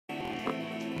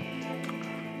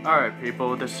Alright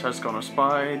people, this has gone a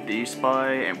spy, the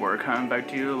spy, and we're coming back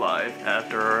to you live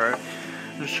after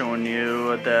showing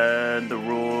you that the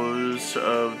rules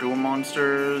of Duel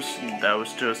Monsters. That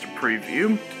was just a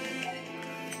preview.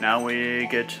 Now we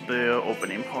get to the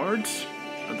opening parts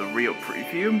of the real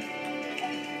preview.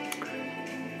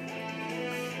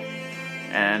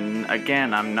 And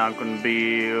again, I'm not going to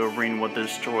be reading what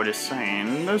this droid is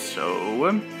saying,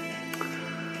 so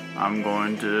I'm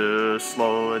going to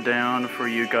slow it down for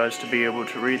you guys to be able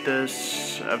to read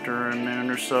this after a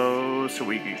minute or so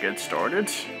we can get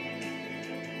started.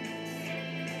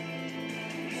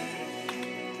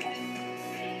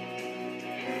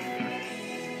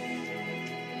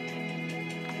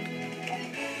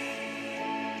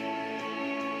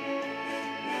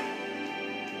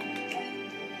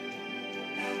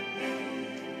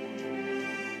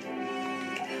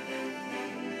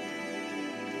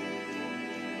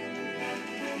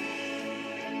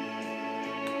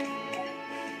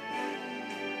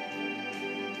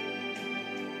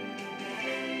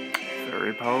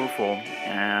 Very powerful,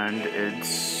 and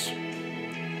it's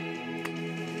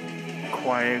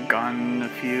quite gotten a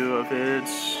few of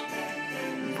its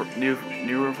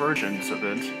newer versions of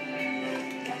it.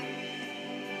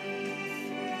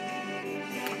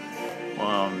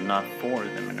 Well, not four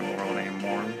of them in the world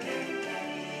anymore.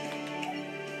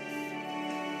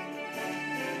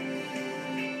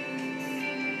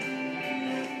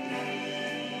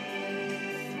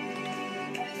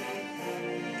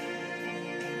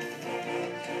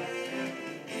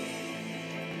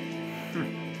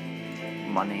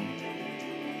 Money.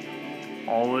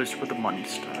 Always with the money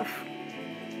stuff.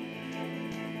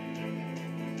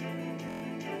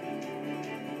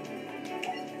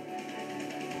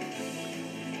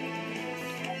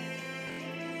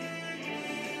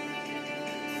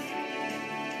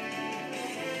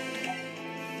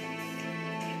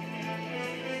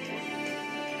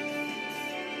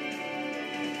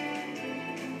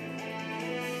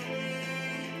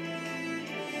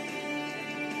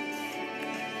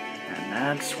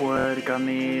 That's what got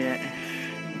me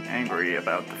angry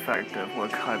about the fact of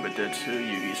what Kaiba did to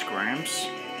Yugi's Gramps.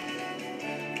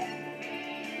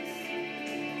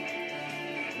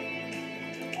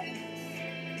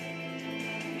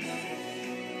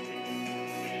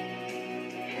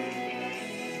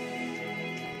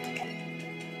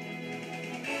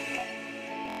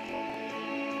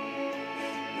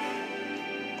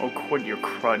 Oh, quit your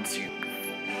cruds, you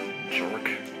jerk.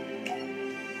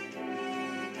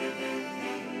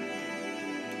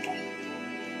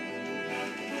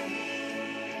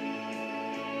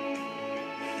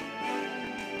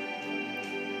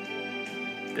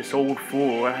 This old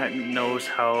fool knows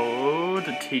how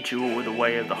to teach you the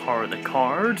way of the heart of the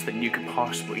cards that you could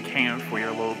possibly can for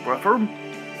your little brother.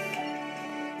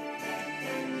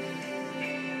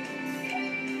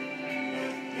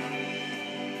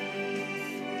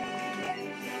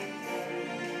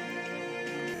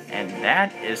 And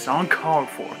that is uncalled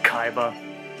for, Kaiba.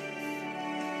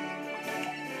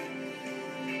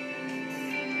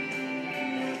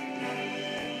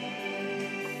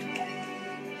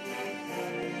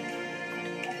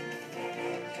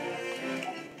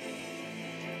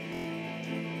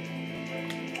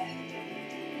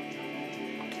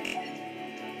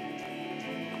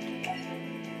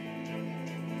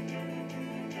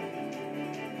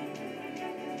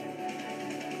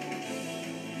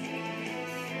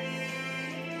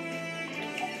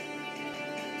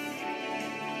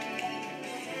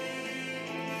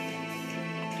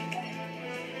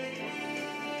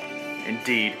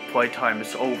 Indeed, playtime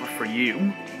is over for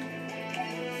you.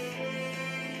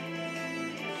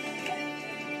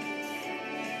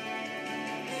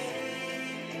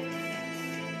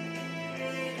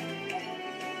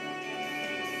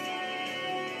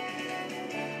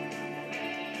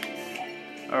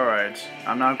 Alright,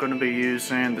 I'm not going to be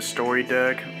using the story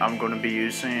deck, I'm going to be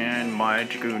using my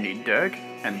Jaguni deck,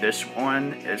 and this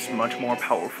one is much more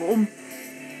powerful.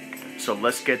 So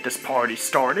let's get this party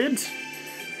started.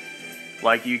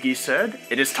 Like Yugi said,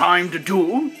 it is time to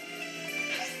duel.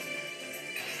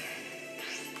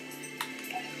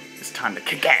 It's time to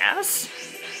kick ass.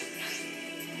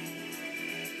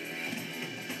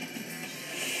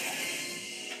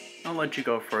 I'll let you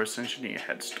go first since you need a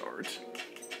head start.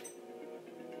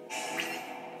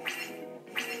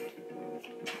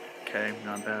 Okay,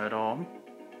 not bad at all.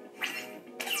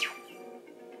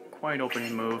 Quite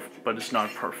opening move, but it's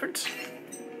not perfect.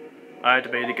 I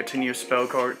activated a continuous spell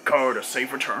card a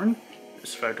safe return.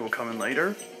 This effect will come in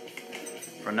later.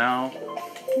 For now,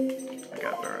 I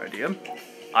got a better idea.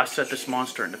 I set this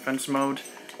monster in defense mode.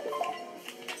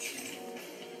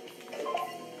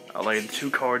 I'll lay the 2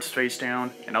 cards face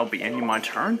down, and I'll be ending my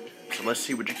turn. So let's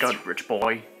see what you got, rich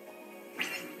boy.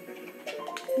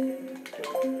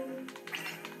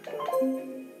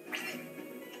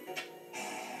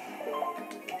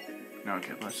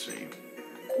 Okay, let's see.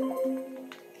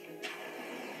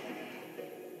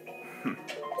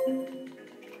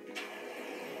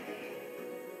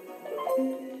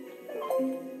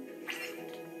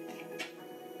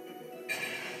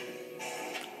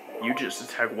 You just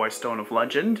attack White Stone of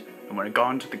Legend, and when I go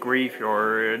into the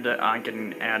graveyard, I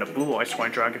can add a Blue Ice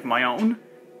White Dragon of my own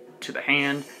to the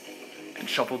hand and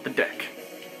shuffle the deck.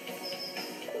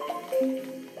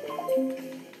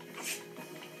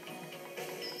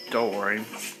 Don't worry.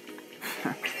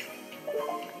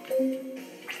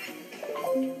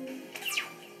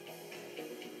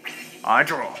 I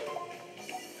draw.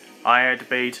 I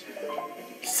activate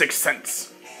 6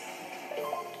 cents.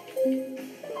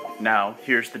 Now,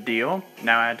 here's the deal.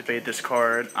 Now I activate this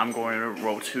card, I'm going to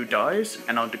roll 2 dice,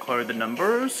 and I'll declare the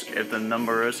numbers. If the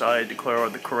numbers I declare are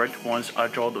the correct ones, I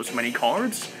draw those many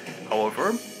cards. However,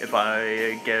 if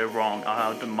I get it wrong,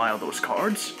 I'll have to mile those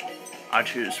cards. I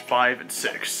choose 5 and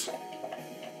 6.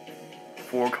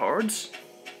 4 cards.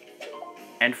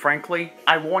 And frankly,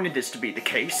 I wanted this to be the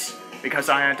case, because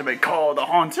I had to make Call the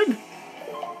Haunted.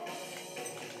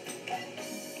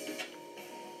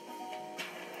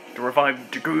 To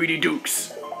revive the Greedy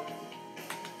Dukes.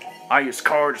 I use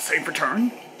card to save for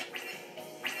turn.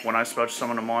 When I special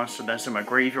summon a monster that's in my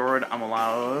graveyard, I'm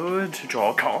allowed to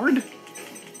draw a card.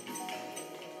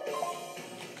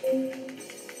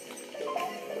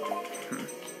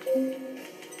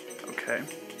 Okay,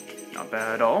 not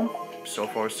bad at all. So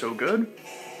far, so good.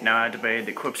 Now I activate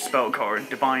the equipped spell card,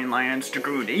 Divine Lands to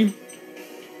Greedy.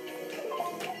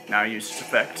 Now I use this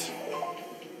effect.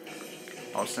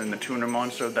 I'll send the tuner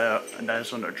monster that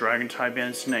is on the dragon type in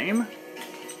its name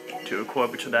to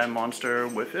equip to that monster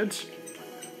with it.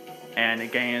 And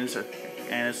it gains,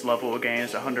 and its level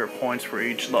gains 100 points for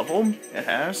each level it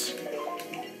has.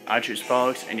 I choose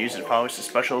Fox and use Fox's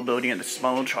special ability in the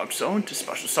Small Chop Zone to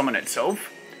special summon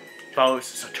itself.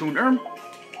 Fox is a tuner.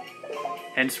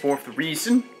 Henceforth the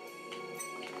reason.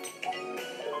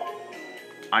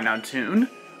 I now tune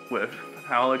with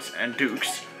Alex and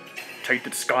Dukes. Take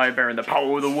the sky bearing the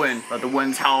power of the wind. Let the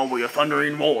winds howl with your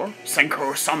thundering roar.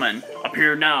 Synchro summon.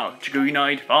 Appear now to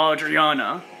unite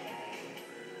Vajrayana.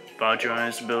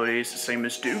 Vajrayana's ability is the same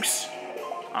as Duke's.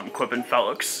 I'm equipping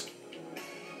Felix.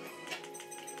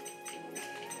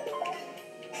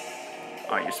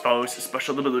 I use Felix's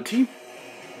special ability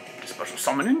to special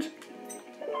summon it.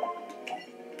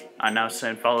 I now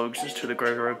send Felix to the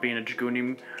graveyard being a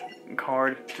Dragoonian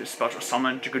card to special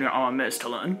summon Dragoonian Armor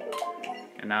Mistalin.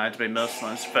 And now I activate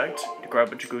Mistalin's effect to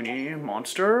grab a Dragoonian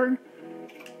monster.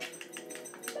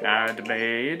 Now I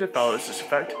activate Felix's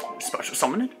effect to special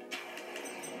summon it.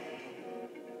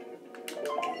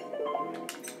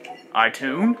 I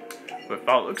tune with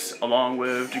Felix along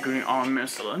with Dragoonian Armor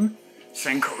Mistalin.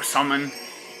 Synchro summon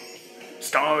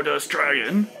Stardust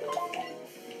Dragon.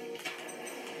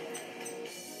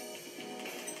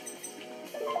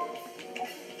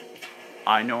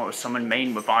 I know a summon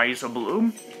main with eyes of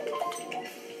blue.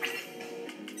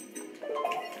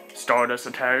 Stardust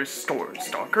attacks Storm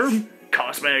Stalker.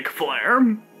 Cosmic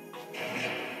Flare.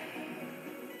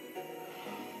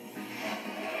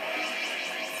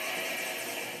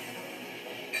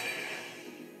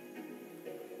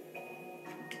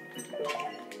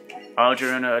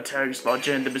 Vajrayana attacks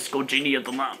Legend, the mystical genie of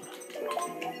the lamp.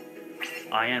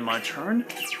 I end my turn.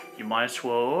 You might as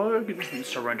well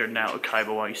surrender now,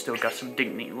 Kaiba, while you still got some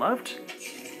dignity left.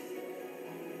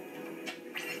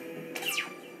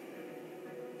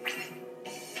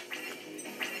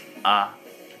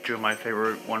 Drew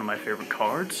one of my favorite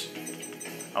cards.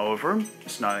 However,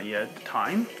 it's not yet the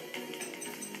time.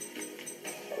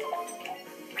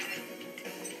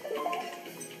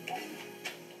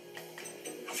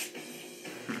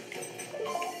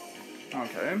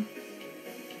 Okay.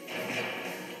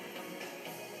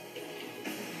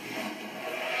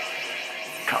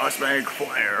 Cosmic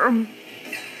Flare.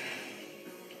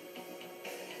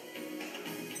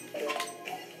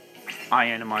 I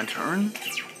end my turn.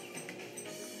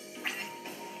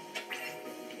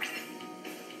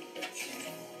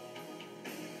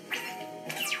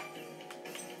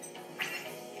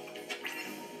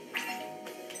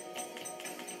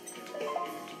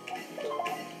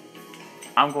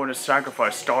 I'm going to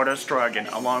sacrifice Stardust Dragon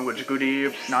along with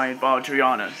Jagudi Knight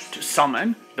Vajrayana to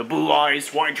summon the Blue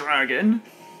Eyes White Dragon.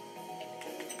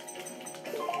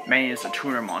 Main is a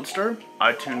tuner monster.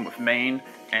 I tune with Main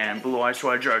and Blue Eyes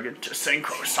White Dragon to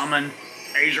synchro summon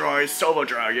Azure Eyes Silver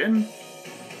Dragon.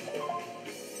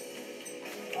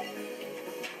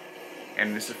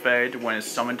 And this effect, when it's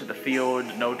summoned to the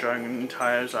field, no dragon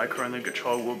types I currently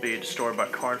control will be destroyed by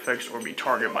card effects or be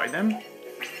targeted by them.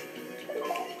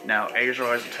 Now, Azure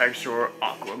Eyes attacks your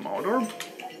Aqua Motor.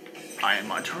 I end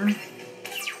my turn.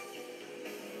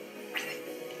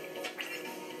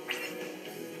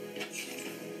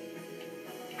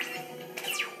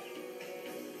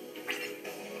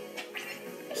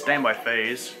 Standby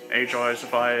phase. Azure Eyes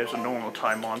survives a normal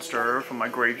type monster from my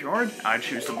graveyard. I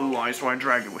choose the Blue Eyes White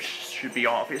Dragon, which should be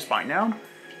obvious by now.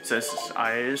 Since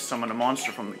I summon a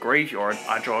monster from the graveyard,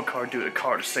 I draw a card due to the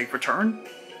card to safe return.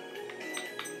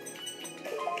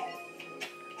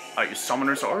 I use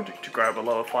Summoner's Art to grab a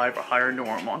level 5 or higher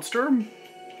normal monster.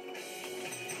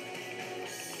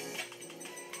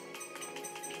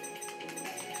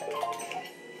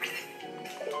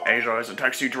 Azure Eyes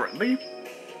attacks you directly.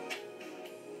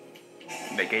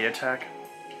 Negate attack,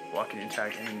 blocking the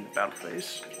attack in the battle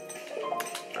phase.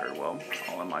 Very well,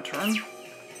 I'll end my turn.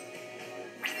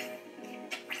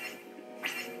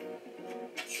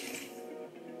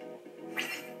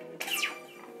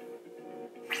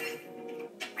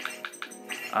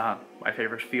 My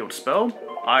favorite field spell.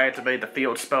 I activate the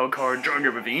field spell card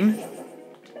Dragon Ravine.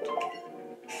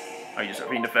 I use a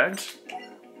Ravine effect.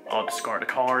 I'll discard a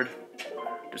card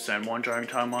to send one Dragon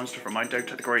Time monster from my deck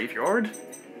to the graveyard.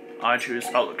 I choose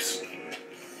Felix.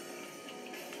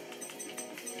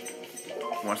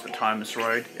 Once the time is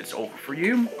right, it's over for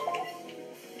you.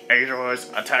 Azure Eyes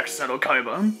attacks Settle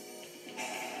Kaiba.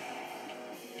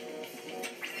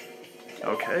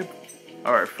 Okay.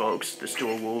 Alright folks, this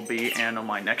duel will be end on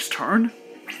my next turn.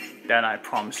 That I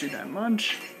promise you that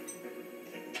much.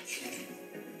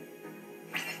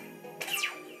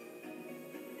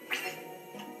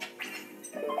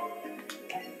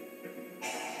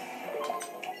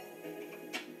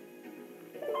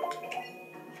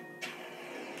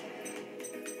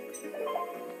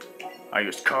 I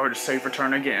use card to save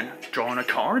return again. Drawing a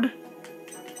card.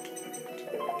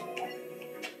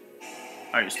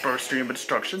 I use Burst Stream of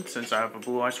Destruction. Since I have a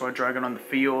Blue Eyes White Dragon on the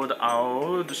field,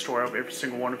 I'll destroy every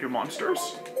single one of your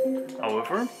monsters.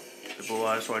 However, the Blue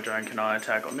Eyes White Dragon cannot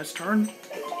attack on this turn.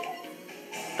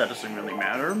 That doesn't really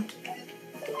matter.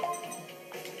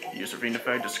 Use a Ravine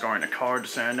effect, discarding a card to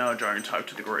send a Dragon type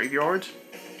to the graveyard.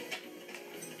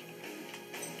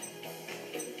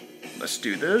 Let's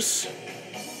do this.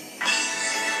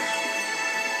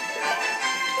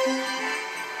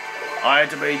 I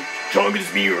activate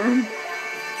Dragon's Mirror.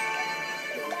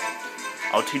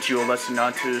 I'll teach you a lesson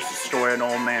not to destroy an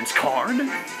old man's card.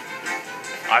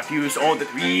 I've used all the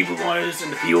 3 Blue Eyes in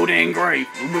the field and grave,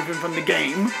 removing from the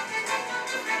game.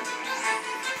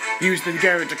 Use the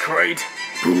Garrett to create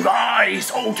Blue Eyes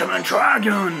Ultimate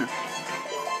Dragon.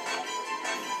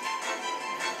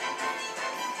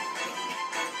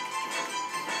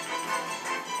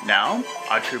 Now,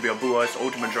 I tribute a Blue Eyes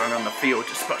Ultimate Dragon on the field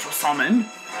to special summon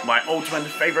my ultimate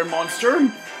favorite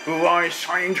monster, Blue Eyes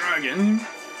Shining Dragon.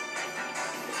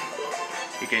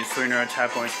 He gains 300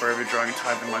 attack points for every dragon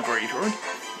type in my graveyard.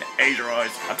 Azure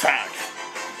Eyes attack.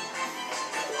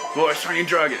 Blue Eyes Shining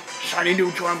Dragon, Shiny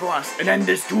Neutron Blast, and end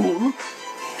this duel.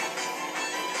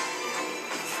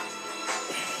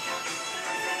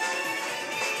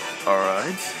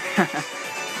 Alright.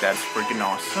 That's freaking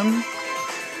awesome.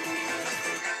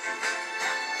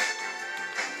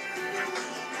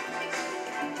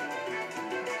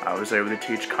 I was able to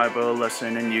teach Kaiba a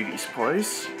lesson in Yugi's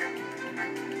place.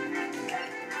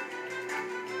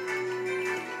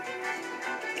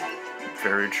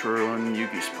 Very true on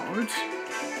Yugi's part.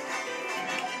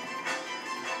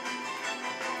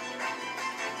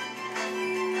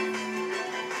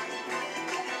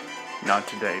 Not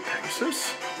today,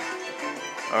 Pegasus.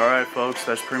 Alright folks,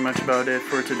 that's pretty much about it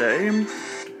for today.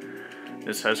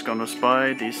 This has gone to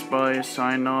Spy, the Spy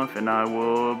sign off, and I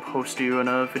will post you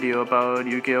another video about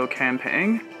Yugioh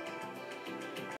Campaign.